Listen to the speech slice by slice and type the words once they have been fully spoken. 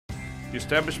The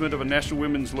establishment of a National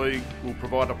Women's League will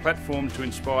provide a platform to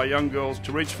inspire young girls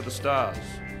to reach for the stars.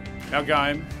 Our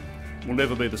game will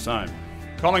never be the same.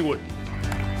 Collingwood.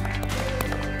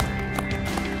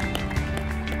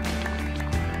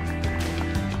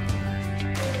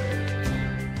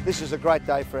 This is a great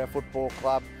day for our football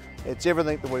club. It's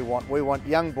everything that we want. We want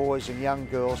young boys and young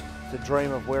girls to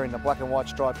dream of wearing the black and white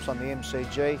stripes on the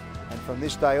MCG, and from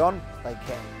this day on, they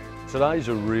can. Today's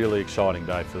a really exciting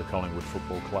day for the Collingwood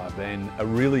Football Club, and a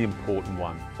really important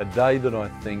one. A day that I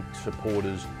think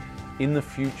supporters in the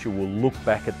future will look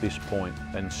back at this point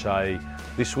and say,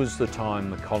 this was the time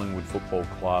the Collingwood Football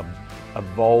Club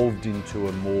evolved into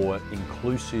a more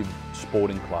inclusive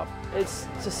sporting club. It's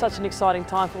just such an exciting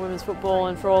time for women's football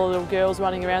and for all the little girls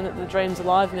running around that the dream's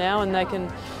alive now and they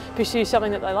can pursue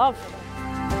something that they love.